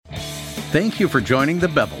Thank you for joining the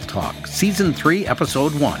Bevel Talk, Season 3,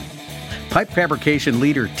 Episode 1. Pipe fabrication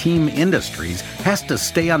leader Team Industries has to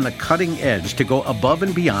stay on the cutting edge to go above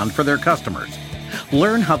and beyond for their customers.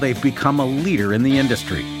 Learn how they've become a leader in the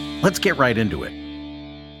industry. Let's get right into it.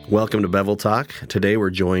 Welcome to Bevel Talk. Today we're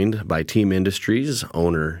joined by Team Industries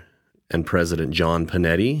owner and president John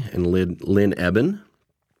Panetti and Lynn Eben.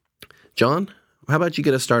 John, how about you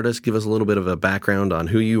get us started? Give us a little bit of a background on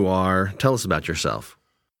who you are. Tell us about yourself.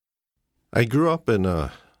 I grew up in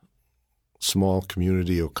a small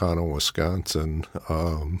community, Oconto, Wisconsin.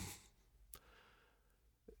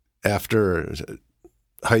 After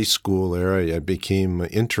high school there, I became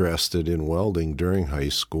interested in welding during high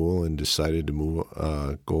school and decided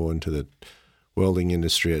to go into the welding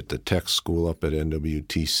industry at the tech school up at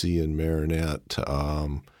NWTC in Marinette.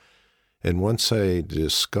 And once I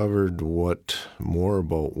discovered more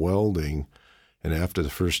about welding, and after the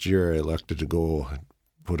first year, I elected to go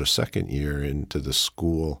put a second year into the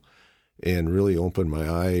school and really opened my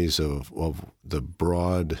eyes of the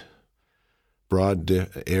broad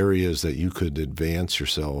areas that you could advance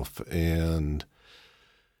yourself, and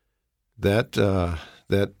that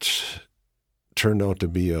turned out to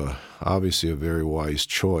be obviously a very wise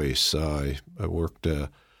choice. I worked.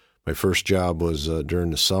 My first job was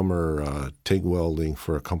during the summer TIG welding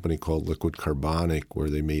for a company called Liquid Carbonic,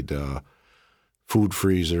 where they made food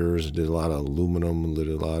freezers, did a lot of aluminum, did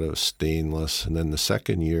a lot of stainless. And then the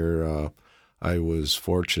second year, I was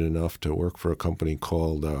fortunate enough to work for a company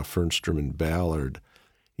called Fernstrom & Ballard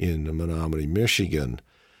in Menominee, Michigan.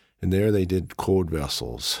 And there they did code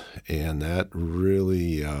vessels. And that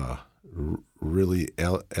really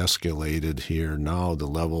escalated here. Now the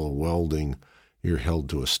level of welding, you're held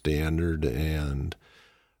to a standard, and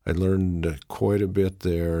I learned quite a bit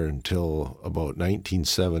there until about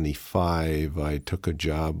 1975. I took a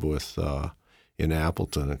job in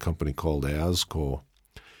Appleton, a company called ASCO.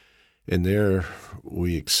 And there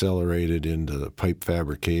we accelerated into pipe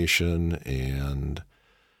fabrication and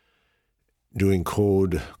doing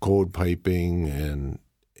code piping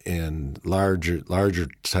and larger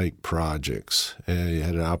type projects. And I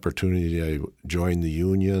had an opportunity. I joined the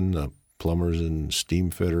union, plumbers and steam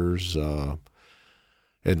fitters.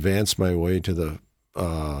 Advanced my way to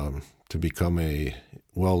become a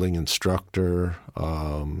welding instructor.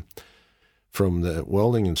 From the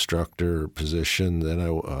welding instructor position,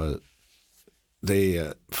 then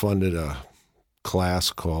they funded a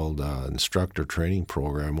class called Instructor Training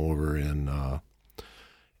Program over in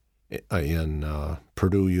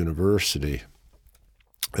Purdue University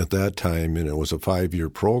at that time, and it was a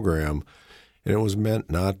 5-year program, and it was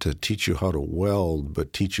meant not to teach you how to weld,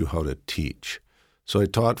 but teach you how to teach. So I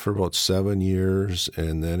taught for about 7 years,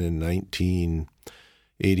 and then in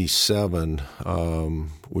 1987,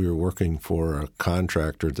 we were working for a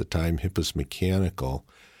contractor at the time, Hippus Mechanical,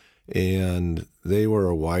 and they were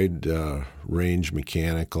a wide range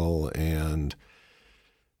mechanical, and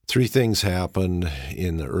three things happened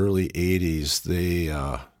in the early 80s.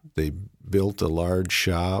 They built a large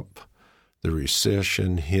shop, the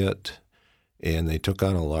recession hit, and they took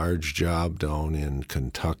on a large job down in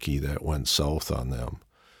Kentucky that went south on them.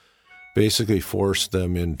 Basically forced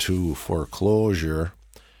them into foreclosure.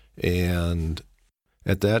 And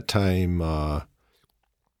at that time,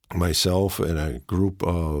 myself and a group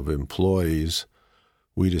of employees,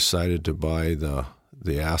 we decided to buy the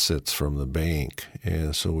assets from the bank.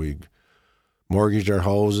 And so we mortgaged our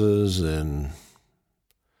houses and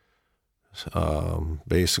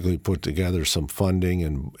basically put together some funding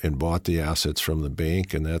and bought the assets from the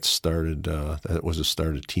bank, and that was the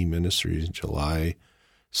start of Team Industries, July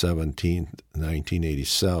 17th,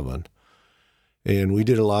 1987. And we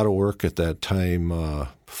did a lot of work at that time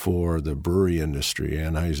for the brewery industry.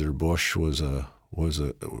 Anheuser-Busch was a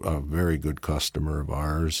very good customer of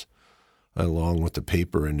ours, along with the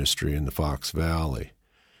paper industry in the Fox Valley.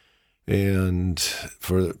 And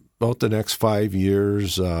for about the next 5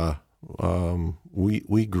 years,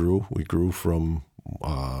 we grew. We grew from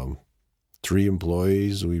 3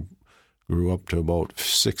 employees. We grew up to about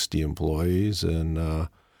 60 employees, and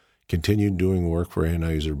continued doing work for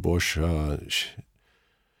Anheuser-Busch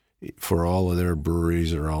for all of their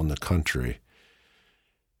breweries around the country.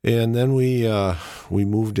 And then we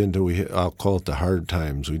moved into, I'll call it the hard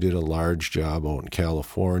times. We did a large job out in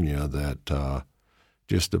California that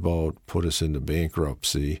just about put us into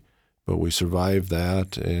bankruptcy. But we survived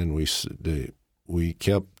that, and we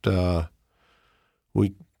kept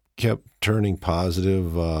turning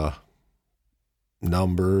positive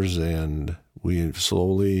numbers, and we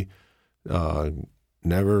slowly never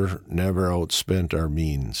outspent our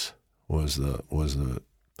means was the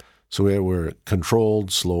So we were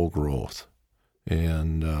controlled, slow growth.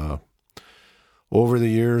 And over the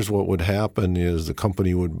years, what would happen is the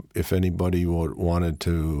company would, if anybody wanted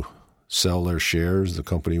to sell their shares, the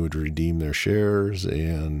company would redeem their shares.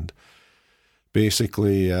 And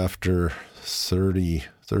basically after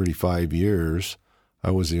 35 years,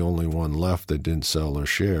 I was the only one left that didn't sell their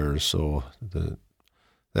shares. So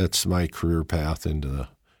that's my career path into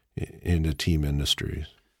Team Industries.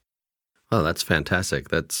 Oh, that's fantastic.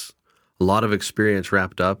 That's a lot of experience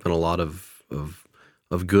wrapped up and a lot of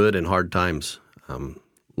good and hard times.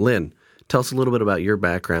 Lynn, tell us a little bit about your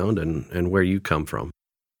background and where you come from.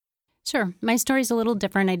 Sure. My story's a little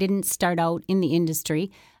different. I didn't start out in the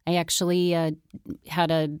industry. I actually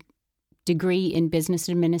had a degree in business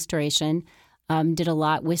administration, did a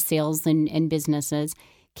lot with sales and businesses.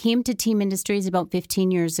 Came to Team Industries about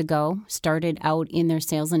 15 years ago, started out in their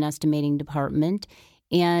sales and estimating department,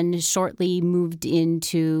 and shortly moved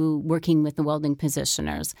into working with the welding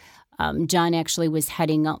positioners. John actually was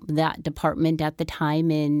heading up that department at the time,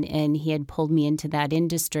 and he had pulled me into that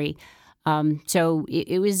industry. So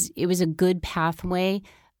it was a good pathway.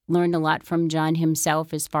 Learned a lot from John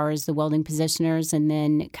himself as far as the welding positioners, and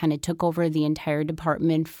then kind of took over the entire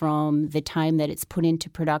department from the time that it's put into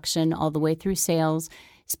production all the way through sales.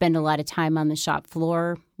 Spend a lot of time on the shop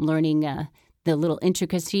floor learning the little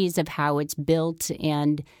intricacies of how it's built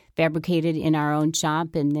and fabricated in our own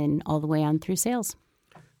shop, and then all the way on through sales.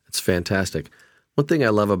 It's fantastic. One thing I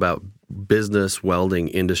love about business, welding,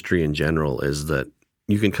 industry in general is that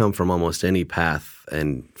you can come from almost any path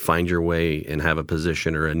and find your way and have a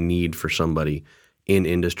position or a need for somebody in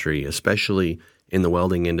industry, especially in the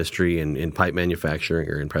welding industry and in pipe manufacturing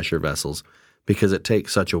or in pressure vessels, because it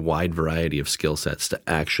takes such a wide variety of skill sets to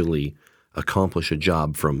actually accomplish a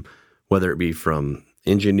job, from whether it be from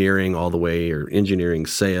engineering all the way, or engineering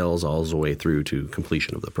sales all the way through to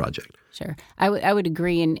completion of the project. Sure. I would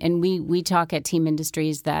agree. And we talk at Team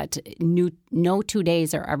Industries that no 2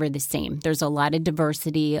 days are ever the same. There's a lot of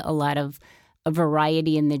diversity, a lot of a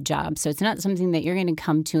variety in the job. So it's not something that you're going to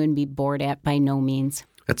come to and be bored at, by no means.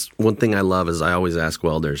 That's one thing I love is I always ask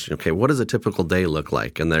welders, okay, what does a typical day look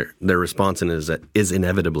like? And their response is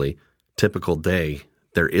inevitably, typical day,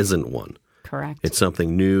 there isn't one. Correct. It's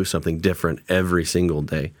something new, something different every single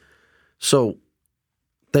day. So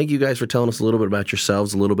thank you guys for telling us a little bit about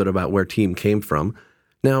yourselves, a little bit about where Team came from.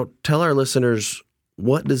 Now, tell our listeners,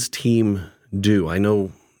 what does Team do? I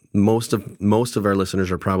know most of our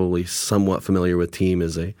listeners are probably somewhat familiar with Team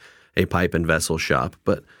as a pipe and vessel shop,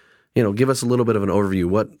 but give us a little bit of an overview.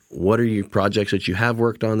 What are your projects that you have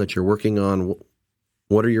worked on, that you're working on?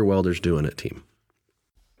 What are your welders doing at Team?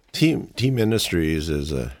 Team Industries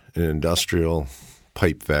is an industrial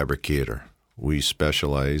pipe fabricator. We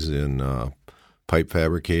specialize in pipe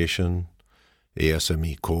fabrication,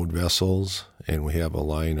 ASME code vessels, and we have a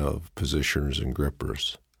line of positioners and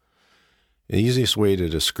grippers. The easiest way to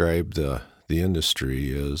describe the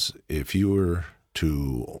industry is if you were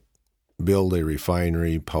to build a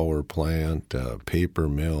refinery, power plant, paper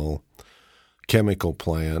mill, chemical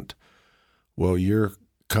plant, well, your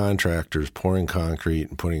contractors pouring concrete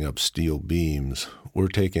and putting up steel beams, we're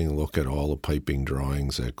taking a look at all the piping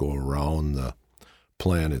drawings that go around the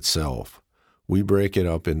plant itself. We break it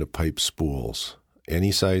up into pipe spools,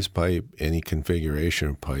 any size pipe, any configuration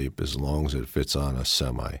of pipe, as long as it fits on a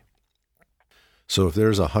semi. So if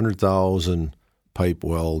there's 100,000 pipe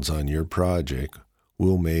welds on your project,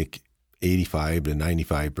 we'll make 85 to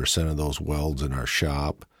 95% of those welds in our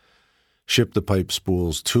shop, ship the pipe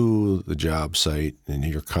spools to the job site, and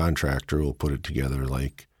your contractor will put it together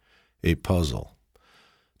like a puzzle.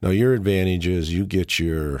 Now, your advantage is you get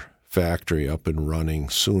your factory up and running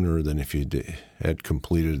sooner than if you had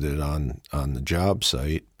completed it on the job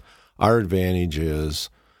site. Our advantage is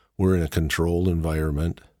we're in a controlled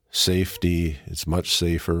environment. Safety is much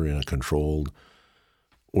safer in a controlled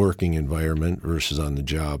working environment versus on the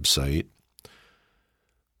job site.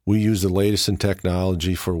 We use the latest in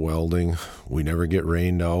technology for welding. We never get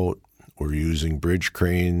rained out. We're using bridge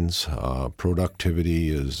cranes. Productivity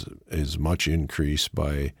is much increased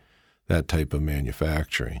by that type of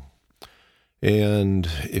manufacturing. And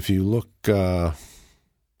if you look,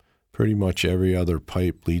 pretty much every other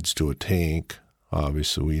pipe leads to a tank.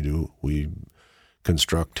 Obviously, we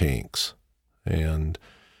construct tanks. And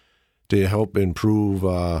to help improve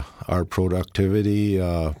our productivity,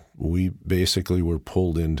 we basically were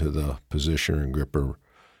pulled into the positioner and gripper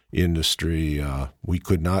industry. We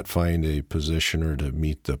could not find a positioner to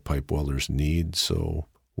meet the pipe welder's needs, so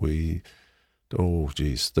we,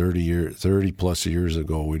 30 plus years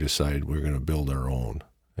ago, we decided we're going to build our own,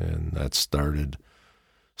 and that started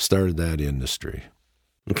that industry.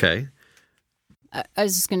 Okay. I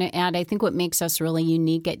was just going to add, I think what makes us really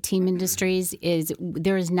unique at Team Industries is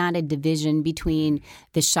there is not a division between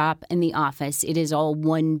the shop and the office. It is all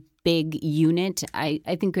one big unit. I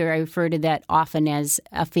think I refer to that often as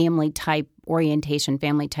a family-type orientation,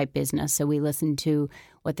 family-type business. So we listen to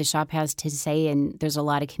what the shop has to say, and there's a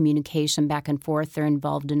lot of communication back and forth. They're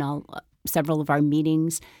involved in several of our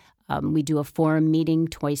meetings. We do a forum meeting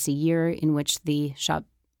twice a year in which the shop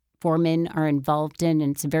foremen are involved in,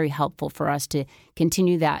 and it's very helpful for us to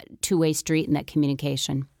continue that two-way street and that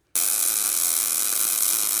communication.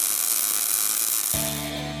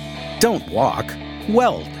 Don't walk,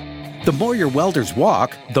 weld. The more your welders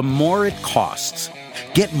walk, the more it costs.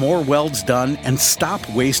 Get more welds done and stop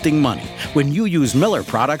wasting money when you use Miller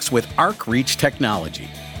products with ArcReach technology.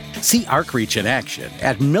 See ArcReach in action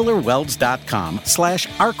at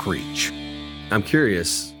millerwelds.com/ArcReach. I'm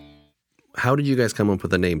curious, how did you guys come up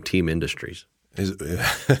with the name Team Industries?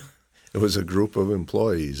 It was a group of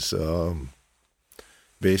employees,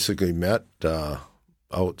 basically met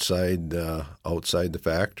outside the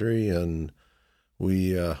factory, and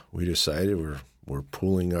we decided we're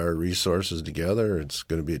pooling our resources together. It's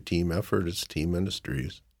going to be a team effort. It's Team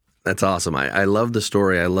Industries. That's awesome. I love the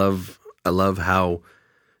story. I love how,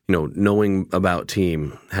 knowing about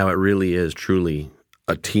team, how it really is truly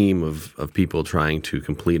a team of people trying to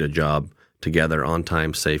complete a job together on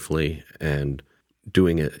time, safely, and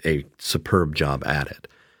doing a superb job at it.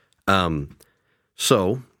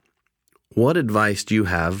 So what advice do you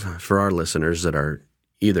have for our listeners that are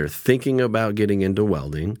either thinking about getting into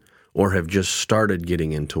welding or have just started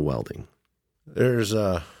getting into welding? It's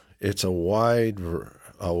a wide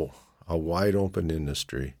open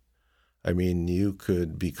industry. I mean, you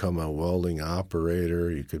could become a welding operator,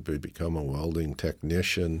 you could become a welding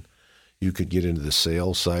technician, you could get into the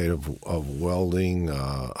sales side of welding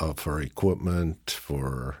for equipment,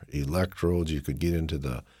 for electrodes, you could get into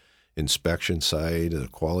the inspection side. The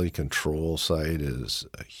quality control side is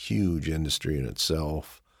a huge industry in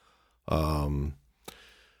itself.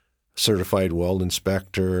 Certified weld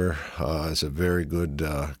inspector is a very good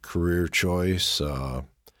career choice.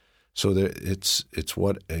 So it's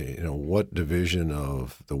what division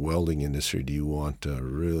of the welding industry do you want to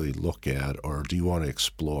really look at, or do you want to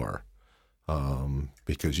explore?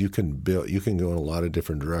 Because you can go in a lot of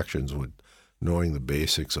different directions with knowing the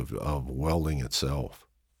basics of welding itself.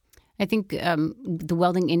 I think the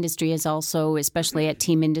welding industry is also, especially at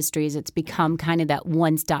Team Industries, it's become kind of that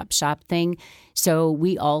one-stop shop thing. So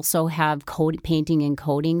we also have painting and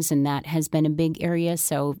coatings, and that has been a big area.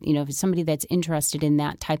 So, if somebody that's interested in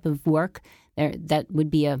that type of work, that would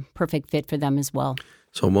be a perfect fit for them as well.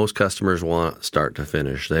 So most customers want start to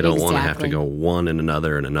finish. They don't want to have to go one and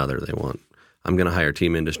another and another. They want, I'm going to hire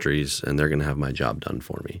Team Industries, and they're going to have my job done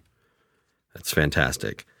for me. That's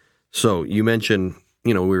fantastic. So you mentioned,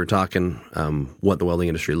 we were talking what the welding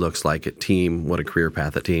industry looks like at Team, what a career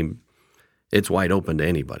path at Team. It's wide open to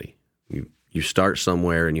anybody. You start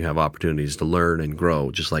somewhere and you have opportunities to learn and grow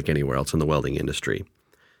just like anywhere else in the welding industry.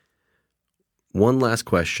 One last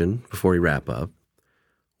question before we wrap up.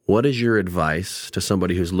 What is your advice to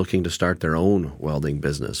somebody who's looking to start their own welding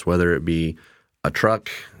business, whether it be a truck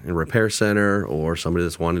and repair center or somebody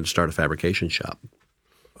that's wanting to start a fabrication shop?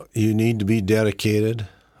 You need to be dedicated.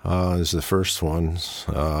 Is the first one.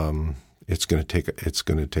 It's going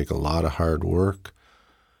to take a lot of hard work,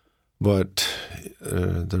 but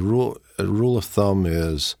the rule of thumb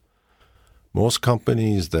is most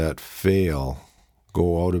companies that fail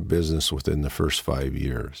go out of business within the first 5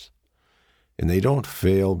 years, and they don't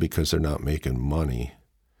fail because they're not making money.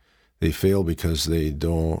 They fail because they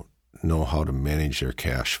don't know how to manage their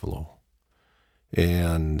cash flow,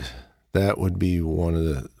 and that would be one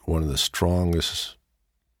of the strongest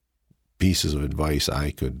pieces of advice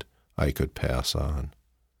I could pass on,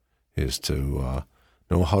 is to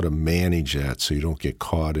know how to manage that so you don't get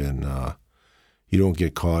caught in a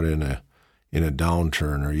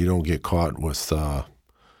downturn, or you don't get caught with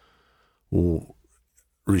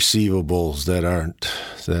receivables that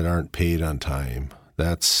aren't paid on time.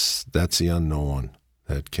 That's the unknown.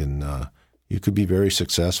 That can you could be very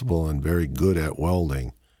successful and very good at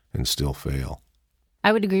welding and still fail.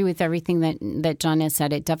 I would agree with everything that John has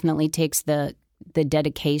said. It definitely takes the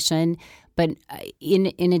dedication, but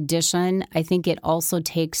in addition, I think it also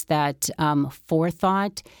takes that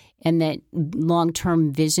forethought and that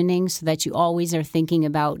long-term visioning, so that you always are thinking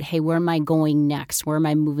about, hey, where am I going next? Where am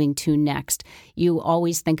I moving to next? You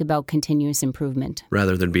always think about continuous improvement.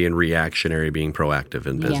 Rather than being reactionary, being proactive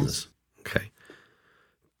in business. Yes. Okay.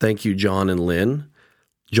 Thank you, John and Lynn.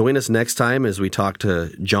 Join us next time as we talk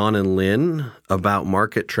to John and Lynn about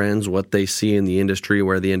market trends, what they see in the industry,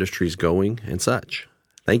 where the industry is going, and such.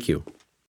 Thank you.